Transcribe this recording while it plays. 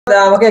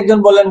আমাকে একজন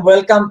বললেন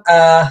ওয়েলকাম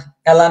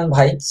এলান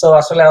ভাই। সো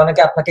আসলে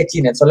অনেকে আপনাকে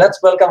চিনে। So let's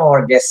welcome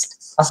hour guest.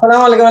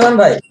 আসসালামু আলাইকুম এলান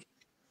ভাই।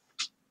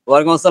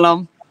 ওয়ালাইকুম আসসালাম।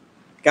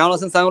 কেমন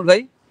আছেন সাইমুল ভাই?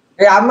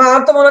 আমার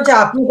তো মনে হচ্ছে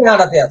আপনি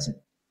কানাডাতে আছেন।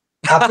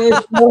 আপনি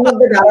স্নোর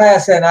মধ্যে দাঁড়ায়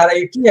আছেন আর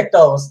এই কি একটা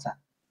অবস্থা।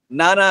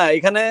 না না,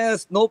 এখানে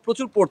স্নো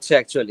প্রচুর পড়ছে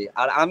অ্যাকচুয়ালি।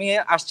 আর আমি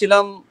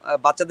আসছিলাম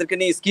বাচ্চাদেরকে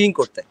নিয়ে স্কিইং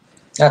করতে।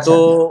 তো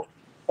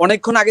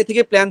অনেকক্ষণ আগে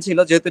থেকে প্ল্যান ছিল,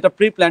 যেহেতু এটা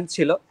প্রি প্ল্যান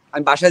ছিল,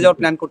 আমি বাসায় যাওয়ার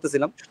প্ল্যান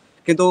করতেছিলাম,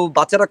 কিন্তু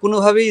বাচ্চারা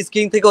কোনোভাবেই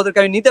স্কিইং থেকে ওদেরকে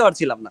আমি নিতে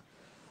পারছিলাম না।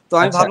 তো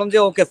আমি ভাবলাম যে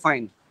ওকে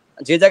ফাইন,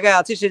 যে জায়গায়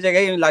আছি সেই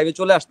জায়গায় আমি লাইভে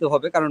চলে আসতে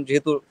হবে, কারণ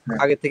যেহেতু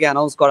আগে থেকে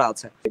অ্যানাউন্স করা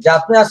আছে। যে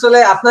আপনি আসলে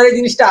আপনার এই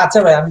জিনিসটা আছে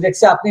ভাই, আমি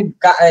দেখছি আপনি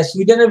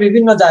সুইডেনের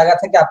বিভিন্ন জায়গা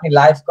থেকে আপনি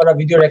লাইভ করা,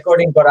 ভিডিও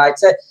রেকর্ডিং করা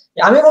আছে।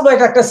 আমি বলবো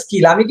এটা একটা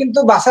স্কিল। আমি কিন্তু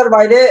বাসার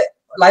বাইরে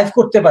লাইভ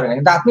করতে পারি না,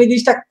 কিন্তু আপনি এই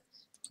জিনিসটা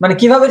মানে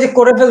কিভাবে যে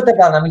করে ফেলতে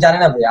পারেন আমি জানি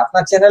না ভাই।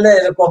 আপনার চ্যানেলে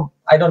এরকম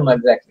আই ডোন্ট নো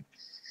এক্স্যাক্টলি।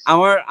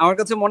 আমার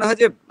কাছে মনে হয়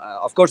যে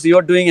of course you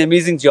are doing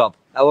amazing job,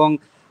 এবং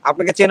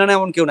আপনাকে চেনা না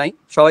এমন কেউ নাই,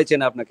 সবাই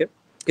চেনে আপনাকে।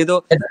 কিন্তু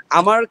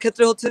আমার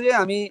ক্ষেত্রে হচ্ছে যে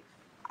আমি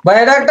ভাই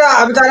এটা একটা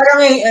আমি তার আগে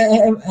আমি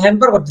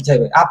হ্যাম্পার করতে চাই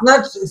ভাই। আপনার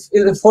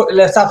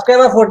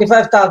সাবস্ক্রাইবার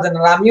 45,000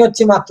 আর আমি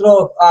হচ্ছে মাত্র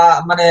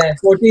মানে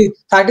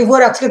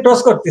 34 আজকে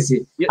ক্রস করতেছি।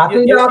 আপনি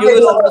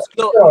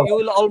you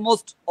will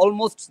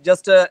almost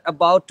just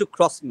about to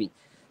cross me,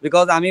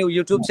 because আমি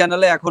ইউটিউব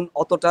চ্যানেলে এখন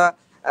অতটা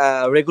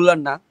রেগুলার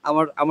না।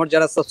 আমার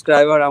যারা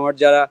সাবস্ক্রাইবার,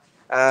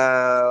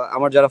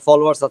 আমার যারা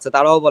ফলোয়ার্স আছে,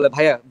 তারাও বলে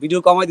ভাইয়া ভিডিও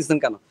কমাই দিচ্ছেন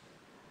কেন?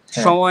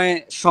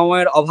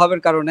 সময়ের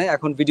অভাবের কারণে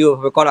এখন ভিডিও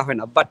ভাবে করা হয়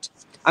না। বাট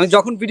আমি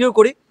যখন ভিডিও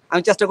করি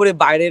আমি চেষ্টা করি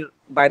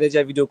বাইরে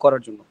যাই ভিডিও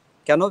করার জন্য।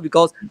 কেন?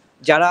 বিকজ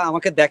যারা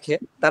আমাকে দেখে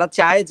তারা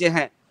চায় যে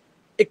হ্যাঁ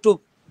একটু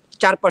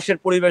চারপাশের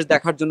পরিবেশ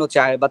দেখার জন্য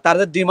চায়, বা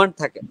তাদের ডিমান্ড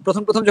থাকে।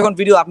 প্রথম যখন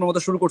ভিডিও আপনার মতো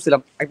শুরু করছিলাম,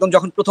 একদম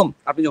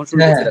আপনি যখন শুরু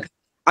করছিলেন,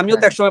 আমিও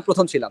তো একসময়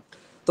প্রথম ছিলাম।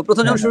 তো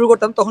প্রথম যখন শুরু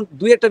করতাম তখন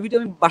 2-1টা ভিডিও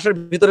আমি বাসার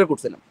ভিতরে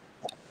করছিলাম।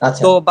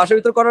 তো বাসার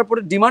ভিতরে করার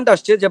পরে ডিমান্ড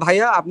আসছে যে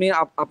ভাইয়া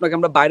আপনাকে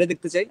আমরা বাইরে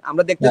দেখতে চাই,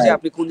 আমরা দেখতে চাই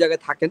আপনি কোন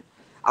জায়গায় থাকেন,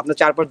 আপনার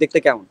চারপাশ দেখতে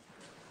কেমন।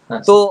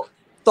 তো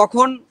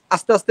তখন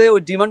আস্তে আস্তে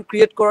ওই ডিমান্ড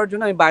ক্রিয়েট করার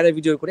জন্য আমি বাইরে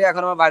ভিডিও করি।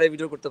 এখন আমার বাইরে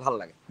ভিডিও করতে ভালো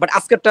লাগে, বাট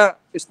আজকেরটা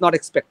ইটস নট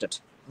এক্সপেক্টেড,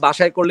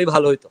 বাসায় করলেই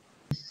ভালো হইতো।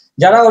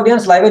 যারা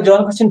অডিয়েন্স লাইভে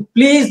জয়েন করছেন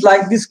প্লিজ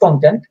লাইক দিস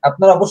কন্টেন্ট।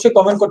 আপনারা অবশ্যই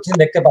কমেন্ট করছেন,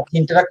 দেখতে পাচ্ছি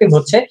ইন্টারঅ্যাক্টিভ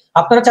হচ্ছে।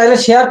 আপনারা চাইলে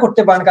শেয়ার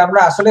করতে পারেন, কারণ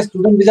আমরা আসলে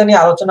স্টুডেন্ট ভিসা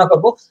নিয়ে আলোচনা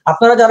করব।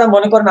 আপনারা যারা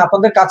মনে করেন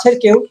আপনাদের কাছের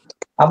কেউ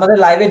আমাদের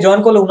লাইভে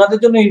জয়েন করলে ওনাদের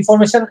জন্য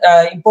ইনফরমেশন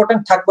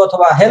ইম্পর্টেন্ট থাকবে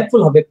অথবা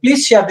হেল্পফুল হবে, please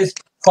share this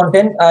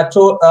content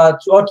through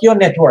your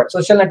network,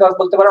 social network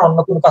বলতে পারেন, অন্য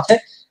কোনো কাছে,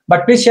 but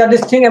please share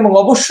this thing, এবং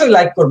অবশ্যই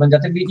লাইক করবেন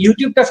যাতে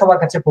ইউটিউবটা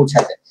সবার কাছে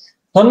পৌঁছায় যায়।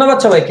 ধন্যবাদ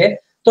সবাইকে।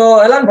 তো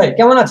এলান ভাই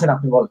কেমন আছেন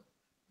আপনি বলেন?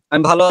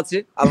 আমি ভালো আছি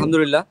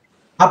আলহামদুলিল্লাহ।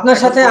 আপনার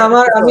সাথে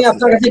আমি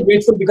আপনার কাছে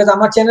গ্রেটফুল, বিকজ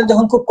আমার চ্যানেল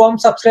যখন খুব কম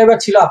সাবস্ক্রাইবার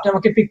ছিল আপনি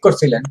আমাকে পিক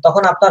করছিলেন,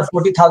 তখন আপনার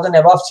 40,000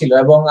 অ্যাবাভ ছিল,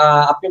 এবং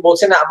আপনি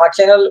বলছেন আমার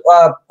চ্যানেল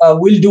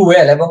উইল ডু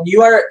ওয়েল, এবং you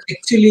R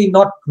actually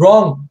not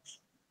wrong.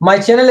 My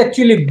channel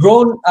actually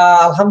grown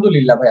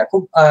আলহামদুলিল্লাহ ভাইয়া,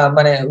 খুব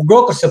মানে গ্রো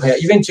করছে ভাইয়া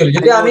ইভেন্চুয়ালি।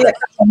 যদি আমি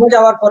একটা সময়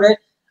যাওয়ার পরে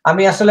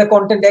আমি আসলে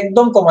কন্টেন্ট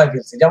একদম কমাই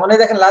ফেলছি, যেমন এই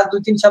দেখেন লাস্ট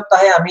 2-3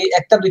 সপ্তাহে আমি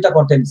 1-2টা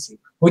কন্টেন্ট দিছি,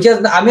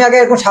 আমি আগে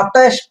এরকম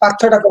সপ্তাহে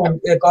 5-6টা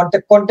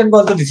কন্টেন্ট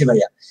বলতে দিছি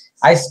ভাইয়া।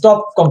 I stop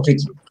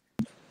completely.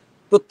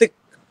 প্রত্যেক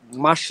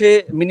মাসে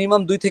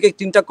মিনিমাম 2 থেকে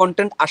 3টা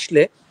কন্টেন্ট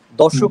আসলে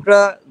দর্শকরা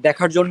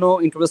দেখার জন্য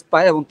ইন্টারেস্ট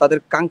পায়, এবং তাদের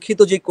কাঙ্ক্ষিত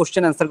যে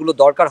কোশ্চেন অ্যান্সার গুলো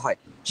দরকার হয়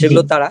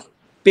সেগুলো তারা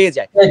পেয়ে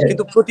যায়।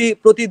 কিন্তু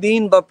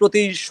প্রতিদিন বা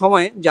প্রতি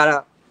সময়ে যারা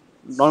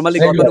নর্মালি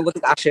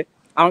গতানুগতিক আসে,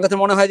 আমার কাছে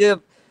মনে হয় যে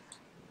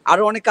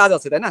আরো অনেক কাজ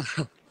আছে, তাই না?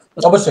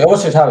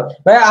 অবশ্যই স্বাভাবিক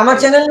ভাই। আমার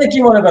চ্যানেল নিয়ে কি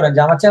মনে করেন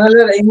যে আমার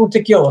চ্যানেলের এই মুহূর্তে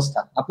কি অবস্থা,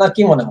 আপনার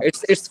কি মনে হয়?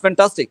 It's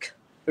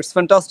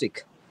fantastic,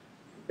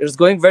 it's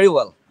going very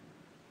well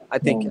I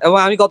think. এবং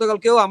আমি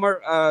গতকালকেও আমার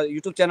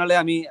ইউটিউব চ্যানেলে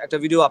আমি একটা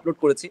ভিডিও আপলোড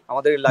করেছি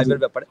আমাদের লাইভের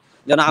ব্যাপারে,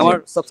 যেন আমার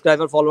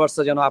সাবস্ক্রাইবার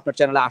ফলোয়ার্সরা যেন আপনার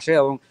চ্যানেলে আসে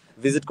এবং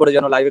ভিজিট করে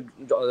যেন লাইভে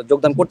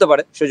যোগদান করতে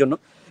পারে সেজন্য।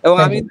 এবং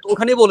আমি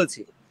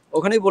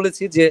ওখানেই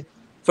বলেছি যে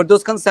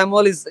ফেরদৌস খান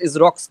Samuel is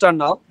Rockstar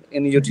now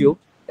in YouTube,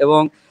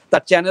 এবং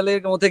তার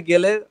চ্যানেলের মধ্যে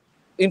গেলে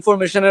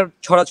ইনফরমেশনের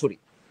ছড়াছড়ি।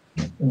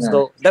 So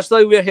that's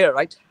why we are here,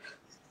 right?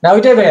 না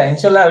ওইটাই ভাইয়া,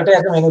 ইনশাআল্লাহ ওইটাই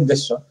একটা মেন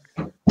উদ্দেশ্য।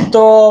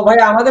 তো ভাই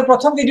আমাদের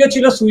প্রথম ভিডিও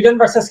ছিল সুইডেন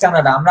ভার্সেস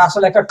কানাডা। আমরা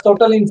আসলে একটা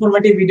টোটাল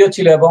ইনফরমেটিভ ভিডিও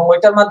ছিল, এবং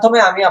ওইটার মাধ্যমে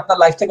আমি আপনার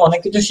লাইফ থেকে অনেক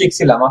কিছু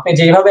শিখছিলাম। আপনি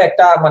যেভাবে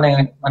একটা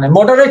মানে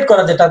মডারেট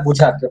করা, যেটা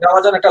বোঝা আর কি, ওটা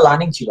আমার জন্য একটা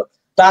লার্নিং ছিল।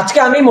 তো আজকে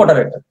আমি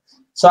মডারেটর,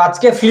 সো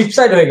আজকে ফ্লিপ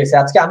সাইড হয়ে গেছে,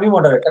 আজকে আমি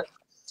মডারেটর।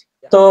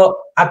 তো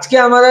আজকে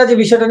আমরা যে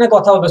বিষয়টা নিয়ে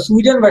কথা বলবো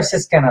সুইডেন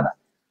ভার্সেস কানাডা।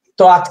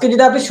 তো আজকে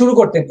যদি আপনি শুরু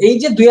করতেন এই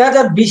যে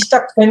 2020টা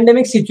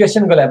প্যান্ডেমিক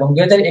সিচুয়েশন গুলো, এবং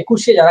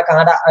 2021-এ যারা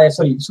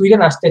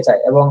সুইডেন আসতে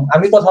চায়, এবং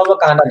আমি কথা বলবো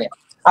কানাডা নিয়ে,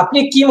 আপনি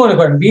কি মনে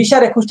করেন 20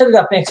 আর 21টা যদি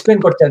আপনি এক্সপ্লেন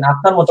করতেন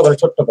আপনার মতো করে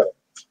ছোট্ট করে?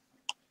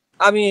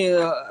 আমি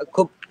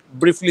খুব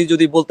ব্রিফলি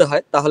যদি বলতে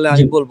হয় তাহলে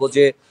আমি বলবো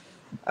যে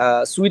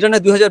সুইডেনে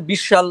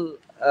 2020 সাল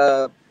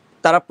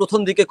তারা প্রথম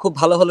দিকে খুব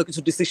ভালো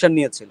কিছু ডিসিশন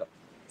নিয়েছিল।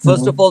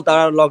 ফার্স্ট অফ অল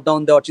তারা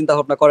লকডাউন দেওয়ার চিন্তা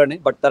ভাবনা করেনি,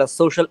 বাট তারা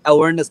সোশ্যাল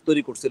অ্যাওয়ারনেস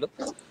তৈরি করছিল,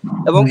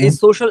 এবং এই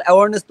সোশ্যাল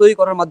অ্যাওয়ারনেস তৈরি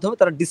করার মাধ্যমে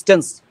তারা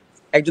ডিস্টেন্স,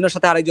 একজনের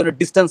সাথে আরেকজনের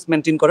ডিস্টেন্স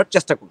মেনটেন করার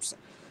চেষ্টা করছে।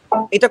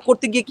 এটা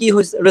করতে গিয়ে কি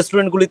হয়েছে,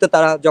 রেস্টুরেন্টগুলিতে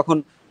তারা যখন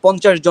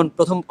 50 জন,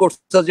 প্রথম কোর্স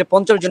যে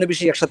 50 জনের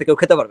বেশি একসাথে কেউ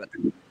খেতে পারবে না।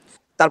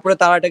 তারপরে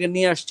তারা এটাকে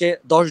নিয়ে আসছে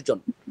 10 জন,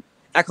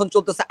 এখন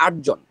চলতেছে 8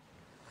 জন।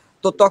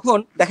 তো তখন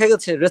দেখা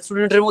গেছে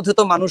রেস্টুরেন্টের মধ্যে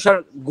তো মানুষ আর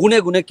গুনে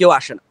গুনে কেউ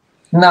আসে না।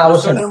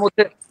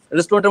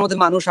 রেস্টুরেন্টের মধ্যে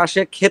মানুষ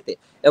আসে খেতে,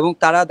 এবং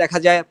তারা দেখা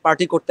যায়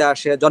পার্টি করতে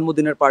আসে,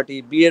 জন্মদিনের পার্টি,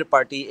 বিয়ের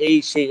পার্টি, এই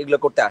সেই এগুলো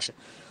করতে আসে।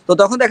 তো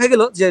তখন দেখা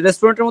গেল যে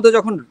রেস্টুরেন্টের মধ্যে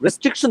যখন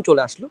রেস্ট্রিকশন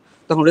চলে আসলো,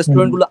 তখন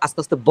রেস্টুরেন্টগুলো আস্তে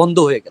আস্তে বন্ধ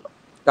হয়ে গেল,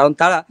 কারণ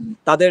তারা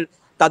তাদের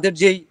তাদের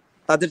যেই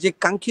তাদের যে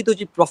কাঙ্ক্ষিত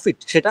যে প্রফিট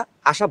সেটা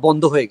আসা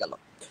বন্ধ হয়ে গেল।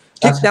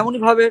 ঠিক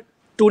তেমনই ভাবে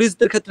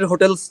ট্যুরিস্টদের ক্ষেত্রে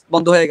হোটেলস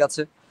বন্ধ হয়ে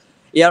গেছে,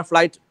 এয়ার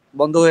ফ্লাইট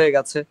বন্ধ হয়ে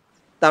গেছে,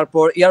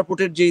 তারপর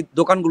এয়ারপোর্টের যে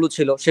দোকানগুলো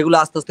ছিল সেগুলো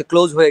আস্তে আস্তে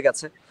ক্লোজ হয়ে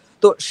গেছে।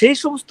 তো সেই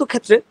সমস্ত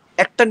ক্ষেত্রে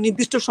একটা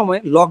নির্দিষ্ট সময়ে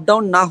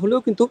লকডাউন না হলেও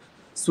কিন্তু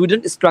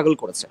সুইডেন স্ট্রাগল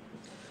করেছে।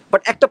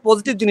 বাট একটা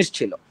পজিটিভ জিনিস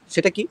ছিল,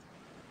 সেটা কি?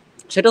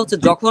 সেটা হচ্ছে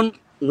যখন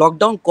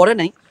লকডাউন করে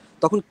নাই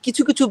তখন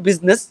কিছু কিছু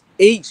বিজনেস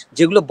এই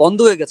যেগুলো বন্ধ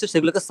হয়ে গেছে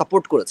সেগুলোকে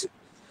সাপোর্ট করেছে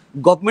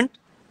গভর্নমেন্ট।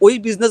 ওই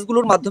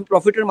বিজনেসগুলোর মাধ্যমে,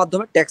 প্রফিটের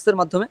মাধ্যমে, ট্যাক্সের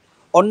মাধ্যমে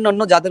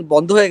অন্যান্য যাদের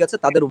বন্ধ হয়ে গেছে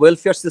তাদের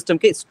ওয়েলফেয়ার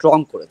সিস্টেমকে স্ট্রং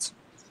করেছে।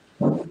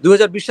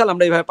 2020 সাল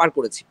আমরা এইভাবে পার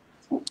করেছি।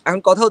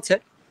 এখন কথা হচ্ছে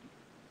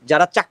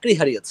যারা চাকরি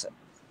হারিয়েছে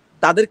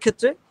তাদের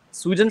ক্ষেত্রে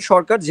সুইডেন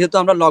সরকার, যেহেতু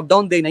আমরা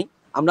লকডাউন দেই নাই,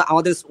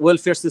 আমাদের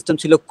ওয়েলফেয়ার সিস্টেম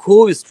ছিল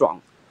খুব স্ট্রং,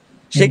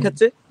 সেই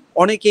ক্ষেত্রে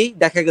অনেকেই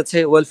দেখা গেছে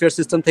ওয়েলফেয়ার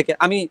সিস্টেম থেকে,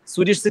 আমি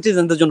সুইডিশ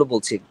সিটিজেনদের জন্য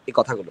বলছি এই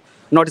কথাগুলো,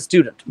 নট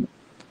স্টুডেন্ট।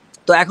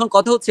 তো এখন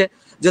কথা হচ্ছে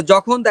যে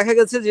যখন দেখা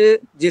গেছে যে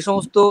যে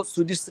সমস্ত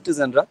Swedish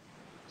সিটিজেনরা,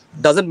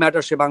 doesn't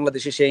matter say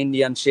Bangladeshi, say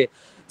Indian, সে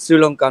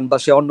শ্রীলঙ্কান, বা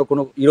সে অন্য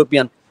কোনো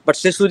European, but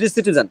say Swedish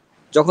citizen,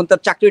 যখন তার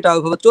চাকরিটা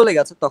ওইভাবে চলে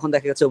গেছে তখন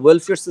দেখা গেছে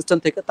ওয়েলফেয়ার সিস্টেম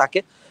থেকে তাকে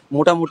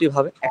মোটামুটি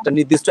ভাবে একটা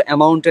নির্দিষ্ট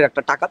অ্যামাউন্টের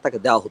একটা টাকা তাকে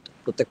দেওয়া হতো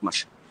প্রত্যেক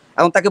মাসে,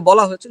 এবং তাকে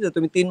বলা হয়েছে যে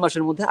তুমি 3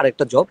 মাসের মধ্যে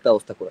আরেকটা জব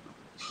ব্যবস্থা করে নাও।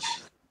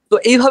 তো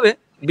এইভাবে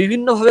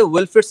বিভিন্নভাবে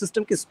ওয়েলফেয়ার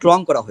সিস্টেমকে স্ট্রং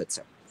করা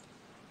হয়েছে।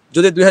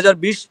 যদি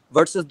 2020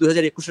 ভার্সেস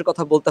 2021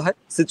 কথা বলতে হয়,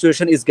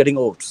 সিচুয়েশন ইজ গেটিং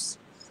ওয়ার্স,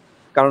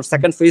 কারণ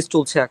সেকেন্ড ফেজ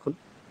চলছে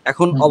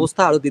এখন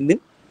অবস্থা আরো দিন দিন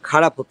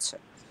খারাপ হচ্ছে।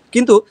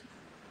 কিন্তু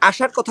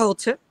আশার কথা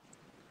হচ্ছে,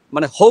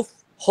 মানে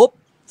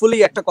হোপফুলি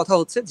একটা কথা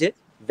হচ্ছে যে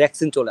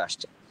ভ্যাকসিন চলে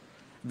আসছে।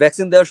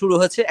 ভ্যাকসিন দেওয়া শুরু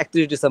হয়েছে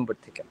 31 ডিসেম্বর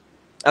থেকে,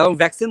 এবং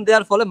ভ্যাকসিন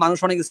দেওয়ার ফলে মানুষ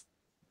অনেক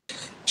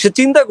সে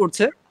চিন্তা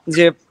করছে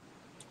যে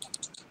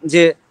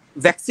যে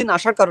ভ্যাকসিন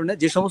আসার কারণে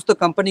যে সমস্ত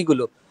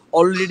কোম্পানিগুলো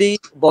অলরেডি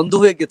বন্ধ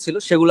হয়ে গেছিল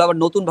সেগুলো আবার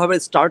নতুনভাবে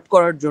স্টার্ট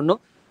করার জন্য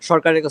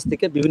সরকারের কাছ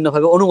থেকে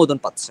বিভিন্নভাবে অনুমোদন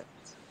পাচ্ছে।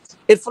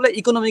 এর ফলে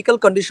ইকোনমিক্যাল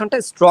কন্ডিশনটা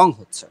স্ট্রং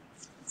হচ্ছে।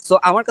 সো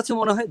আমার কাছে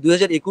মনে হয়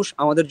 2021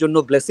 আমাদের জন্য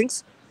blessings,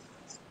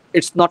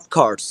 it's not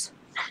curse,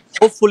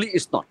 hopefully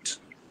it's not.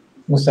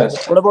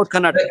 What about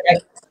Canada?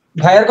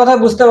 ভাইয়ের কথা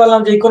বুঝতে পারলাম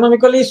যে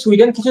ইকোনমিক্যালি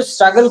সুইডেন কিছু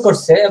স্ট্রাগল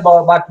করছে,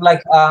 বাট লাইক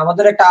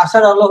আমাদের একটা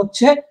আশার আলো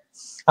হচ্ছে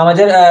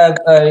আমাদের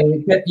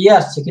ইয়ে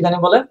আসছে, কি জানি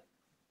বলে,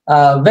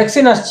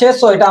 ভ্যাকসিন আসছে।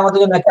 সো এটা আমাদের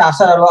জন্য একটা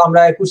আশার আলো,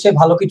 আমরা 21-এ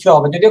ভালো কিছু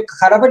হবে, যদিও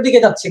খারাপের দিকে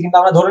যাচ্ছে, কিন্তু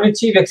আমরা ধরে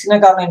নিচ্ছি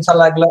ভ্যাকসিনের কারণে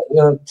ইনশাল্লাহ এগুলো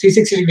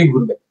 360 ডিগ্রি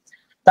ঘুরবে।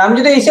 তা আমি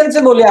যদি এই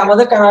সেন্সে বলি,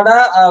 আমাদের কানাডা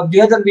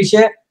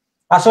 2020-এ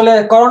আসলে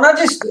করোনা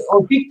যে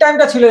পিক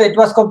টাইমটা ছিল, ইট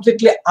ওয়াজ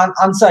কমপ্লিটলি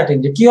আনসার্টেন,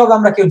 যে কি হবে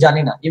আমরা কেউ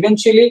জানি না।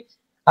 ইভেনচুয়ালি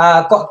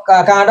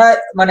কানাডা,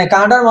 মানে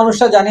কানাডার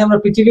মানুষরা জানি আমরা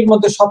পৃথিবীর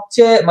মধ্যে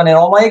সবচেয়ে মানে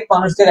অমায়িক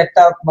মানুষদের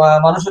একটা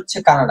মানুষ হচ্ছে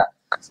কানাডা।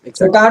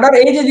 কানাডার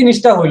এই যে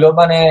জিনিসটা হইলো,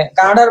 মানে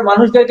কানাডার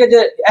মানুষদেরকে যে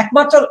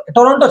একমাত্র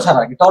টরন্টো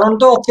ছাড়া,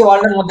 টরন্টো হচ্ছে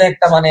ওয়ার্ল্ডের মধ্যে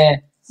একটা মানে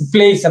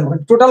প্লেস,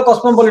 টোটাল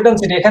কসমোপলিটন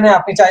সিটি, এখানে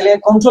আপনি চাইলে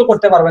কন্ট্রোল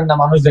করতে পারবেন না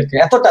মানুষদেরকে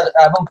এতটা।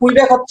 এবং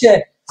কুইবেক হচ্ছে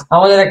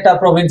আমাদের একটা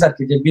প্রভিন্স আর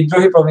কি, যে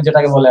বিদ্রোহী প্রভিন্স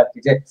যেটাকে বলে আর কি,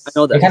 যে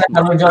এখানে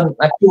মানুষজন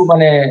একটু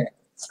মানে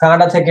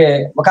কানাডা থেকে,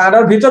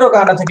 কানাডার ভিতরেও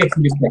কানাডা থেকে একটু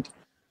ডিফারেন্ট।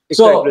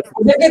 সো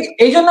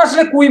এই জন্য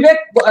আসলে কুইবেক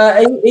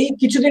এই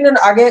কিছুদিনের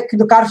আগে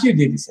কিন্তু কারফিউ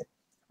দিয়ে দিছে।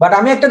 বাট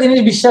আমি একটা জিনিস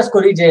বিশ্বাস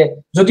করি যে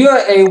যদিও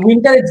এই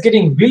winter is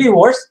getting really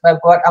Wars,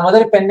 but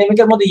আমাদের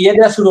প্যান্ডেমিকের মধ্যে ইয়ে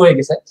দেওয়া শুরু হয়ে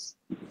গেছে,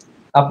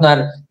 আপনার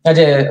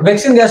যে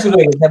ভ্যাকসিন দেওয়া শুরু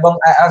হয়ে গেছে, এবং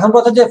এখন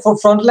কথা যে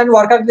ফ্রন্টলাইন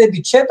ওয়ার্কারদের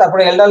দিচ্ছে,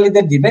 তারপরে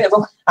এল্ডারলিদের দিবে, এবং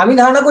আমি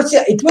ধারণা করছি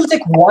it will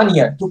take 1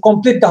 year to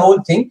complete the whole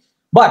thing.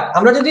 But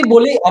আমরা যদি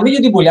বলি, আমি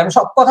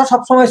সব কথা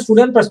সবসময়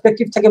স্টুডেন্ট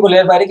পার্সপেক্টিভ থেকে বলি,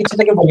 এর বাইরে কিছু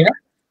থেকে বলি না,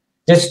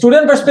 যে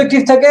স্টুডেন্ট পার্সপেক্টিভ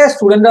থেকে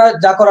স্টুডেন্টরা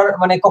যা করার,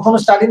 মানে কখনো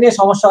স্টাডি নিয়ে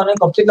সমস্যা হয় না,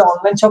 কমপ্লিটলি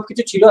অনলাইন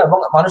সবকিছু ছিল, এবং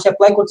মানুষ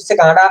অ্যাপ্লাই করতেছে,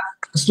 কানাডা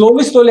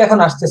স্লোলি এখন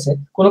আসতেছে,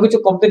 কোনো কিছু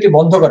কমপ্লিটলি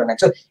বন্ধ করে না।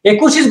 So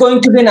 21 is going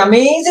to be an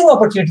amazing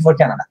opportunity for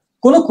Canada,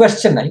 কোনো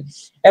কোয়েশ্চেন নাই।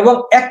 এবং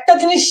একটা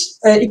জিনিস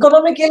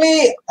ইকোনমিক্যালি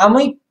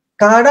আমি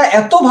কানাডা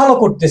এত ভালো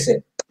করতেছে,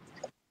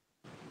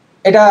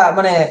 এটা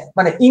মানে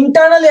মানে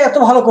ইন্টারনালি এত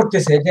ভালো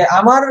করতেছে যে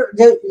আমার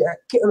যে,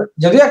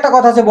 যদিও একটা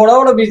কথা আছে বড়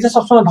বড় বিজনেস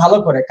সবসময় ভালো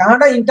করে,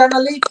 Canada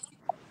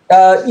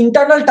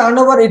internal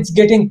turnover it's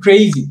getting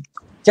crazy.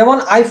 যেমন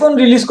আইফোন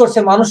রিলিজ করছে,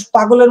 মানুষ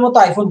পাগলের মতো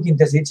আইফোন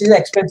কিনতেছে, ইটস ইজ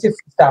এক্সপেন্সিভ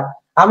স্টাফ।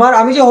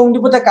 আমি যে হোম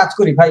ডিপোতে কাজ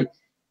করি ভাই,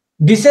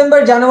 ডিসেম্বর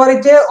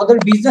জানুয়ারিতে ওদের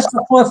বিজনেস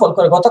সবসময় ফল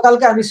করে।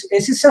 গতকালকে আমি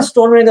অ্যাসিস্ট্যান্ট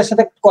স্টোর ম্যানেজারের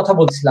সাথে কথা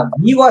বলছিলাম,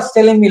 হি ওয়াজ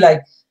টেলিং মি লাইক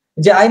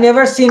যে I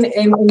never seen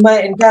in my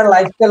entire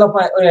lifestyle of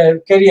my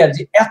career,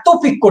 যে এত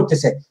পিক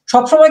করতেছে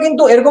সবসময়,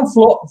 কিন্তু এরকম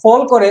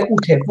ফল করে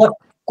উঠে,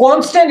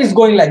 constant is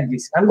going like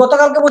this. আমি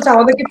গতকালকে বলছি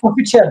আমাদেরকে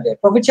প্রফিট শেয়ার দেয়,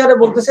 প্রফিট শেয়ারে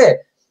বলতেছে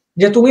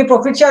যে তুমি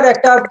প্রফিট শেয়ার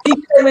একটা পিক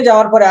টাইমে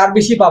যাওয়ার পরে আর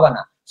বেশি পাবা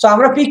না। সো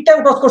আমরা পিক টাইম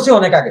ক্রস করছি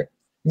অনেক আগে,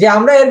 যে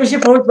আমরা এর বেশি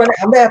প্রফিট, মানে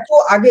আমরা এত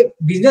আগে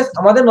বিজনেস,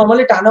 আমাদের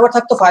নরমালি টার্নওভার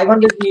থাকতো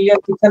 500 million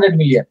 600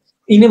 million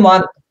in a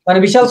month, মানে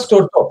বিশাল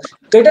স্টোর।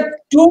 তো এটা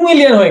 2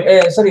 মিলিয়ন হয়ে,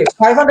 সরি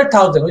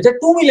 500,000, ওইটা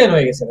 2 মিলিয়ন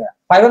হয়ে গেছে,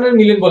 500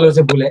 মিলিয়ন বলে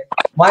হয়েছে ভুলে,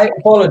 মাই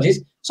অ্যাপোলজিস।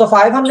 সো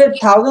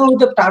 500,000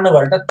 উইথ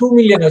টার্নওভার, এটা 2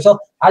 মিলিয়ন হয়েছে। So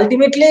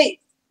ultimately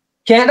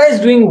Canada is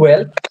doing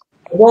well.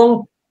 এবং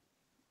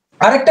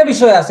আরেকটা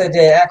বিষয় আছে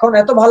যে এখন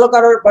এত ভালো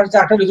কারোর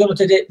একটা রিজন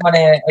হচ্ছে যে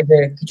মানে যে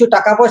কিছু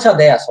টাকা পয়সা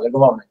দেয় আসলে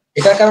গভর্নমেন্ট,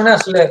 এটার কারণে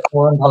আসলে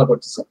ভালো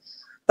করতেছে।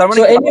 তার মানে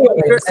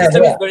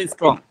সিস্টেম ইজ ভেরি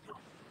স্ট্রং।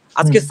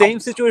 আজকে সেম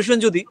সিচুয়েশন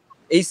যদি,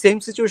 এই সেম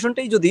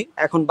সিচুয়েশনটাই যদি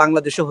এখন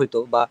বাংলাদেশে হইতো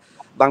বা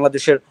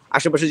বাংলাদেশের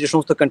আশেপাশে যে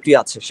সমস্ত কান্ট্রি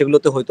আছে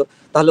সেগুলোতে হইতো,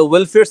 তাহলে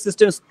ওয়েলফেয়ার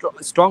সিস্টেম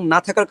স্ট্রং না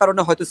থাকার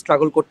কারণে হয়তো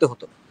স্ট্রাগল করতে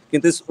হতো।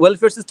 কিন্তু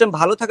ওয়েলফেয়ার সিস্টেম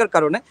ভালো থাকার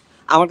কারণে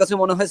আমার কাছে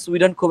মনে হয়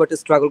সুইডেন খুব একটা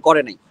স্ট্রাগল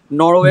করে নাই,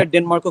 নরওয়ে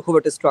ডেনমার্কও খুব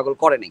একটা স্ট্রাগল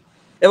করে নাই।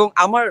 এবং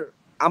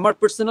আমার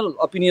পার্সোনাল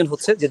অপিনিয়ন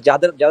হচ্ছে যে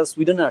যারা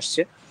সুইডেনে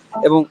আসছে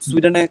এবং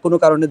সুইডেনে কোনো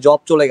কারণে জব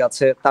চলে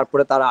গেছে,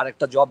 তারপরে তারা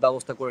আরেকটা জব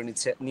ব্যবস্থা করে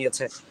নিয়েছে,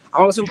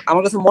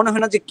 আমার কাছে মনে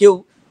হয় না যে কেউ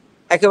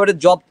একেবারে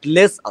জব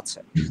লেস আছে,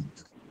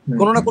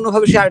 কোনো না কোনো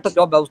ভাবে সে আরেকটা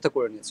জব ব্যবস্থা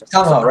করে নিয়েছে।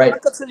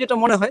 আমার কাছে যেটা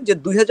মনে হয় যে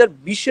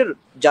 2020-এর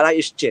যারা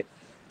এসছে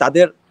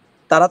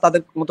তারা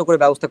তাদের মতো করে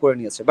ব্যবস্থা করে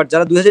নিয়েছে, বাট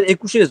যারা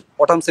 2021-এর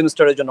অটাম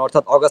সেমিস্টারের জন্য,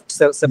 অর্থাৎ অগাস্ট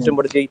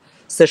সেপ্টেম্বরে যেই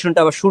সেশনটা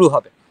আবার শুরু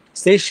হবে,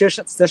 সেই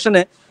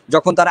সেশনে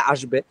যখন তারা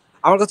আসবে,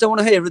 আমার কাছে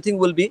মনে হয় everything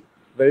will be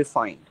very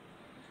fine,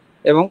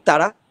 এবং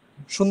তারা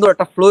সুন্দর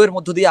একটা ফ্লো এর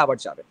মধ্য দিয়ে আবার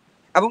যাবে।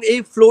 এবং এই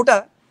ফ্লোটা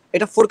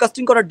এটা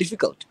ফোরকাস্টিং করা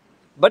ডিফিকাল্ট,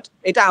 বাট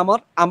এটা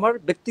আমার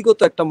ব্যক্তিগত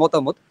একটা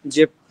মতামত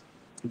যে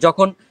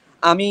যখন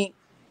আমি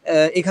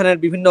এখানের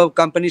বিভিন্ন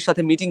কোম্পানির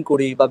সাথে মিটিং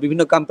করি বা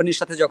বিভিন্ন কোম্পানির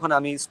সাথে যখন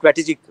আমি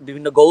স্ট্র্যাটেজিক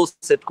বিভিন্ন গোল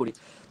সেট করি,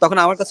 তখন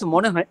আমার কাছে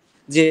মনে হয়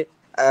যে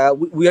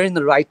we are in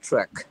the right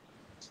track.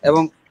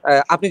 এবং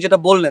আপনি যেটা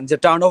বললেন যে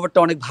টার্নওভারটা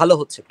অনেক ভালো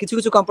হচ্ছে, কিছু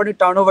কিছু কোম্পানির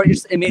টার্নওভার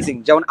ইটস অ্যামেজিং।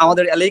 যেমন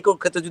আমাদের এলআইকোর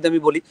ক্ষেত্রে যদি আমি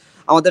বলি,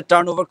 আমাদের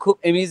টার্নওভার খুব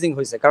অ্যামেজিং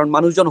হয়েছে, কারণ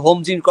মানুষজন হোম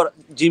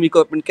জিম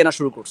ইকুইপমেন্ট কেনা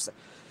শুরু করছে,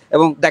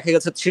 এবং দেখা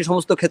গেছে সেই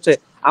সমস্ত ক্ষেত্রে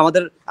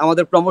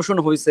আমাদের প্রমোশন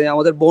হয়েছে,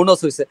 আমাদের বোনাস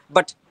হয়েছে।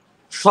 বাট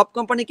সব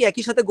কোম্পানি কি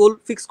একই সাথে গোল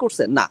ফিক্স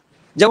করছে? না।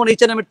 যেমন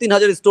H&M-এর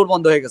 3000 স্টোর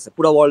বন্ধ হয়ে গেছে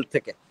পুরো ওয়ার্ল্ড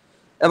থেকে,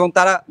 এবং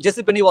তারা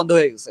জেসিপেনি বন্ধ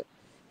হয়ে গেছে।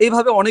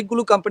 এইভাবে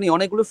অনেকগুলো কোম্পানি,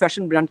 অনেকগুলো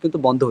ফ্যাশন ব্র্যান্ড কিন্তু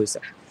বন্ধ হয়েছে।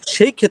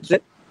 সেই ক্ষেত্রে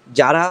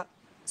যারা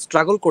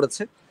স্ট্রাগল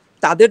করেছে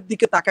তাদের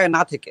দিকে তাকায়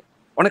না থেকে,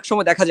 অনেক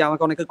সময় দেখা যায়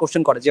আমাকে অনেকে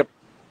কোশ্চেন করে যে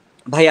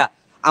ভাইয়া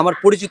আমার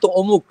পরিচিত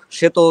অমুক,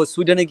 সে তো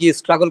সুইডেনে গিয়ে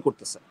স্ট্রাগল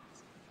করতেছে।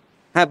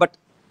 হ্যাঁ, but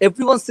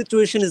everyone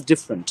situation is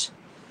different.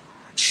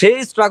 Say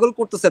struggle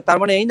করতেছে তার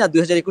মানে এই না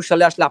 2021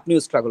 সালে আসলে আপনিও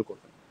স্ট্রাগল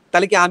করবেন।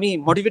 তাহলে কি আমি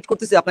মোটিভেট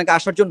করতেছি আপনাকে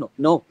আসার জন্য?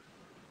 নো,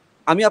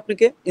 আমি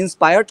আপনাকে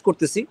ইন্সপায়ার্ড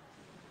করতেছি,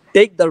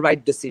 টেক দ্য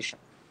রাইট ডিসিশন।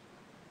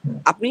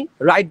 আপনি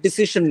রাইট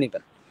ডিসিশন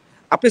নেবেন।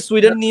 আপনি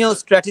সুইডেন নিয়েও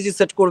স্ট্র্যাটেজি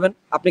সেট করবেন,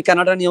 আপনি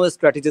কানাডা নিয়েও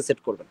স্ট্র্যাটেজি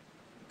সেট করবেন।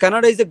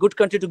 Canada is a good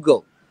country to go.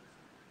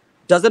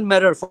 Doesn't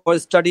matter for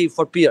study,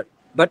 for peer,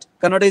 but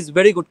Canada is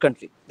very good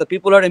country. The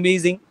people are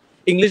amazing.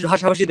 English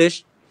ভাষাভাষী দেশ।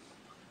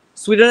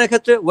 সুইডেনের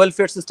ক্ষেত্রে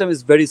welfare system is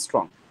very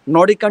strong.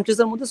 Nordic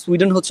কান্ট্রিজের মধ্যে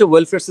Sweden হচ্ছে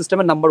welfare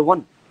সিস্টেমের number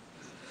 1।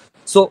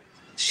 So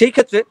সেই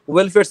ক্ষেত্রে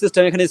welfare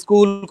system, এখানে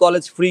স্কুল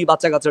কলেজ ফ্রি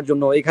বাচ্চা কাচ্চার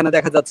জন্য, এখানে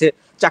দেখা যাচ্ছে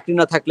চাকরি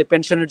না থাকলে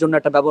পেনশনের জন্য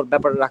একটা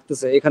ব্যাপার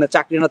রাখতেছে, এখানে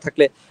চাকরি না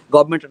থাকলে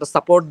গভর্নমেন্ট একটা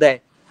সাপোর্ট দেয়,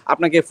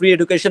 আপনাকে ফ্রি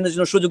এডুকেশনের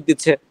জন্য সুযোগ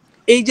দিচ্ছে।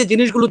 এই যে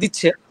জিনিসগুলো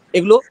দিচ্ছে,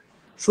 এগুলো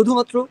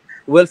শুধুমাত্র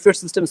ওয়েলফেয়ার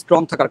সিস্টেম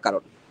স্ট্রং থাকার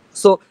কারণে।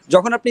 সো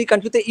যখন আপনি এই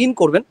কান্ট্রিতে ইন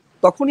করবেন,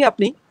 তখনই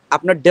আপনি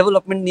আপনার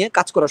ডেভেলপমেন্ট নিয়ে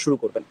কাজ করা শুরু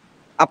করবেন।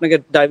 আপনাকে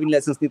ড্রাইভিং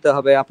লাইসেন্স নিতে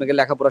হবে, আপনাকে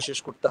লেখাপড়া শেষ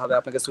করতে হবে,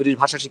 আপনাকে সুইডিশ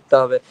ভাষা শিখতে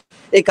হবে।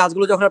 এই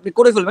কাজগুলো যখন আপনি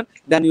করে ফেলবেন,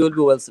 দেন you will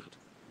be well settled.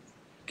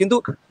 কিন্তু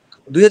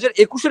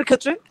 2021-এর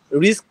ক্ষেত্রে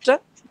রিস্কটা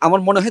আমার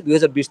মনে হয়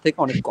 2020 থেকে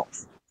অনেক কম।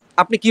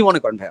 আপনি কি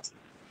মনে করেন ভাইয়া?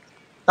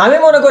 আমি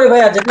মনে করি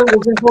ভাইয়া, যেটা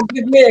বলছেন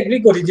কমপ্লিটলি এগ্রি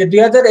করি যে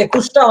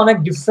 2021টা অনেক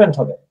ডিফারেন্ট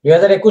হবে।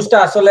 2021টা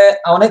আসলে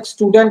অনেক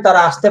স্টুডেন্ট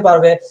তারা আসতে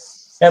পারবে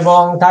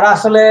এবং তারা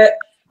আসলে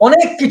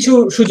অনেক কিছু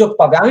সুযোগ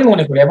পাবে আমি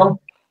মনে করি। এবং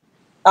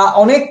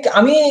অনেক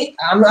আমি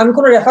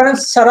কোনো রেফারেন্স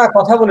ছাড়া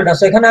কথা বলি না,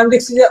 সেখানে আমি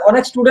দেখছি যে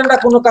অনেক স্টুডেন্টরা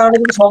কোনো কারণে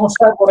কিন্তু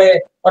সমস্যায় পড়ে,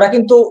 ওরা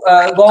কিন্তু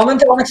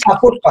গভর্নমেন্টের অনেক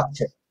সাপোর্ট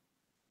পাচ্ছে।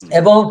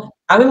 এবং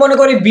আমি মনে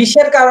করি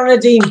 20-এর কারণে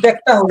যে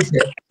ইম্প্যাক্টটা হয়েছে,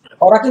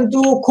 ওরা কিন্তু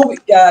খুব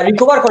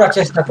রিকভার করার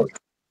চেষ্টা করবে,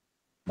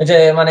 যে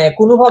মানে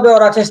কোনোভাবে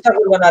ওরা চেষ্টা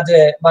করবে না যে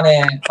মানে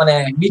মানে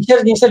বিশেষ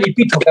জিনিসটা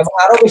রিপিট হোক, এবং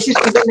আরো বেশি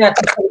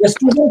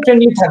স্টুডেন্ট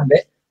ফ্রেন্ডলি থাকবে।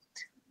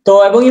 তো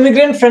এবং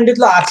ইমিগ্রেন্ট ফ্রেন্ডলি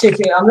তো আছে।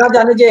 আমরা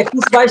জানি যে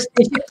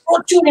 21-22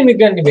 প্রচুর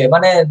ইমিগ্রেন্ট নিবে,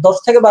 মানে 10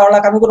 থেকে 12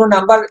 লাখ, আমি কোনো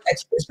নাম্বার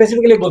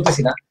স্পেসিফিক্যালি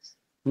বলতেছি না।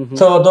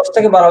 তো 10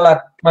 থেকে 12 লাখ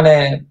মানে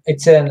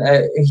it's a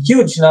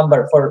huge number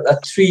for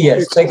 3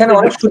 years. তো এখানে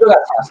অনেক সুযোগ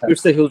আছে।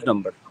 It's a huge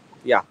number.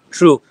 Yeah,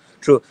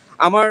 true.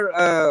 আমার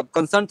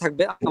কনসার্ন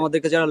থাকবে,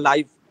 আমাদেরকে যারা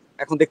লাইভ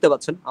এখন দেখতে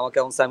পাচ্ছেন, আমাকে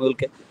এবং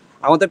স্যামুয়েলকে,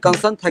 আমাদের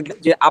কনসার্ন থাকবে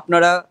যে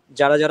আপনারা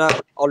যারা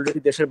অলরেডি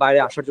দেশের বাইরে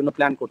আসার জন্য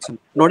প্ল্যান করছেন,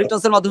 নর্ডিক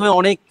টার্নসের মাধ্যমে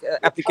অনেক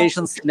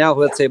অ্যাপ্লিকেশনস নেওয়া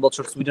হয়েছে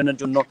এবছর সুইডেনের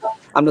জন্য।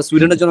 আমরা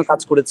সুইডেনের জন্য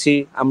কাজ করেছি,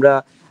 আমরা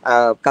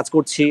কাজ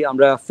করছি,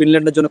 আমরা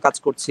ফিনল্যান্ডের জন্য কাজ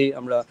করছি,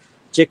 আমরা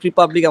চেক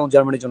রিপাবলিক এবং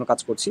জার্মানির জন্য কাজ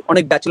করছি,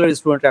 অনেক ব্যাচেলার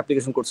স্টুডেন্ট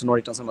অ্যাপ্লিকেশন করছে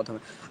নর্ডিক টার্নসের মাধ্যমে।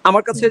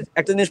 আমার কাছে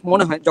একটা জিনিস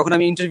মনে হয়, যখন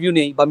আমি ইন্টারভিউ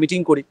নেই বা মিটিং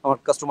করি আমার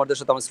কাস্টমারদের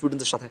সাথে, আমার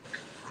স্টুডেন্টদের সাথে,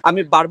 আমি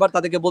বারবার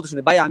তাদেরকে বলতে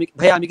শুনি, ভাই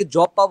আমি কি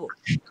জব পাবো,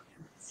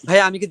 ভাই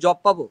আমি কি জব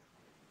পাবো।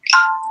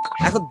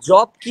 এখন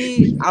জব কি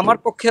আমার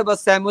পক্ষে বা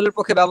স্যামুয়েলের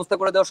পক্ষে ব্যবস্থা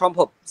করে দেওয়া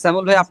সম্ভব?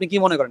 স্যামুয়েল ভাই, আপনি কি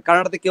মনে করেন,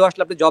 কানাডাতে কেউ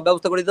আসলে আপনি জব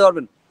ব্যবস্থা করে দিতে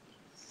পারবেন?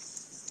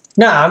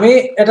 না, আমি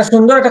এটা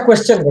সুন্দর একটা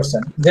কোয়েশ্চেন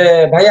করছেন যে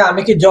ভাইয়া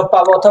আমি কি জব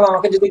পাবো, অথবা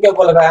আমাকে যদি কেউ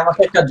বলে ভাই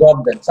আমাকে একটা জব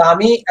দেন, তো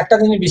আমি একটা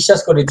জিনিস বিশ্বাস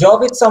করি, জব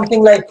ইজ সামথিং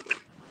লাইক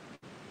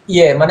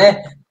মানে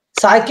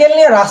সাইকেল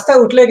নিয়ে রাস্তায়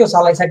উঠলে কেউ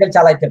সাইকেল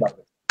চালাইতে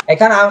পারবে।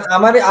 এখানে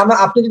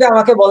আপনি যদি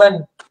আমাকে বলেন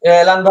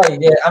এলান ভাই,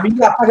 যে আমি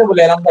যদি আপনাকে বলি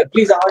এলান ভাই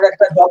প্লিজ আমাকে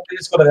একটা জব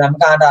রিলিজ করে দেন, আমি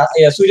কানাডা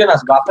সুইডেন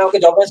আসবো, আপনি আমাকে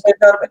জব রিলিজ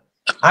করতে পারবেন?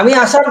 আমি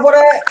আসার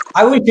পরে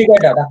I will figure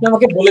it out, আপনি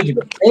আমাকে বলে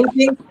দিবেন। সেম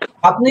থিং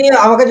আপনি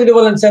আমাকে যদি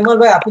বলেন স্যামুয়েল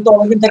ভাই আপনি তো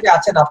অনেকদিন থেকে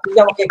আছেন, আপনি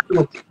যদি আমাকে একটু,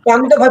 তো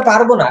আমি তো ভাই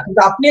পারবো না,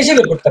 কিন্তু আপনি এসে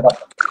বের করতে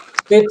পারবেন।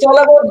 তো it's all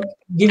about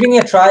giving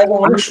a try. এবং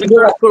অনেক সুযোগ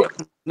আছে।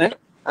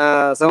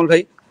 স্যামুয়েল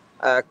ভাই,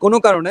 কোনো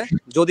কারণে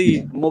যদি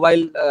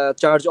মোবাইল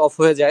চার্জ অফ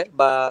হয়ে যায়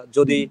বা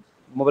যদি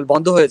মোবাইল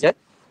বন্ধ হয়ে যায়,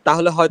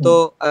 তাহলে হয়তো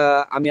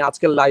আমি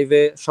আজকের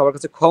লাইভে সবার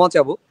কাছে ক্ষমা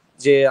চাবো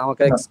যে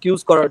আমাকে এক্সকিউজ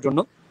করার জন্য,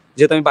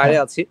 যেহেতু আমি বাইরে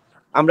আছি।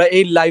 আমরা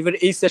এই লাইভের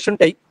এই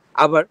সেশনটাই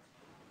আবার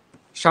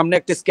সামনে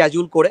একটা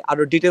স্কেডিউল করে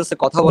আরো ডিটেলসে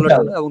কথা বলার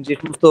জন্য, এবং যে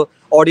সমস্ত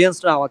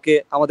অডিয়েন্সরা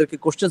আমাদেরকে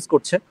কোশ্চেন্স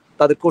করছে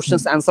তাদের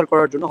কোশ্চেন্স অ্যান্সার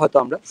করার জন্য হয়তো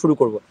আমরা শুরু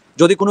করব।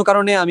 যদি কোনো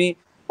কারণে আমি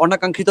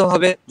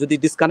অনাকাঙ্ক্ষিতভাবে যদি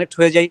ডিসকানেক্ট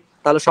হয়ে যাই,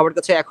 তাহলে সবার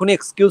কাছে এখনই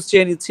এক্সকিউজ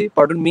চেয়ে নিচ্ছি,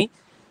 পার্ডন মি,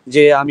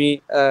 যে আমি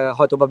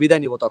হয়তো বা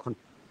বিদায় নিব তখন।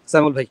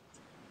 স্যামুয়েল ভাই,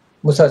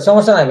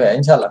 সমস্যা নাই ভাই,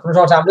 ইনশাআল্লাহ কোনো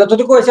সমস্যা। আমি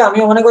যতটুকু হয়েছে আমি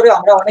মনে করি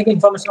আমরা অনেক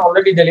ইনফরমেশন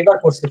অলরেডি ডেলিভার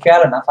করছি,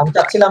 ফেয়ার না। আমি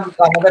চাচ্ছিলাম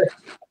আমাদের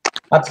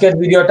আজকের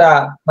ভিডিওটা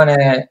মানে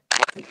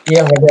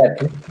হবে আর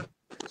কি।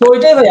 তো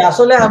ওইটাই ভাই,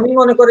 আসলে আমি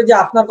মনে করি যে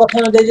আপনার কথা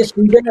অনুযায়ী যে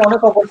সুইডেনে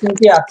অনেক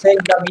অপরচুনিটি আছে,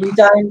 ইন দ্য মিন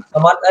টাইম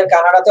আমাদের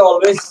কানাডাতে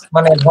অলওয়েজ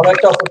মানে ভালো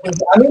একটা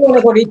অপরচুনিটি। আমি মনে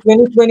করি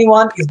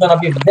 2021 is gonna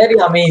be very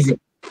amazing,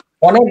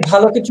 অনেক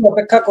ভালো কিছু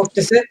অপেক্ষা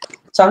করতেছে।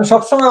 আমি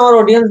সবসময় আমার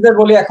অডিয়েন্সদের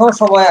বলি এখনো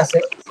সময় আছে,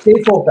 stay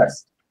focus,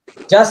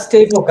 just stay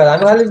focus.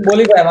 আমি খালি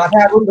বলি ভাই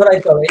মাথায় আগুন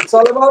ধরাইতে হবে, ইটস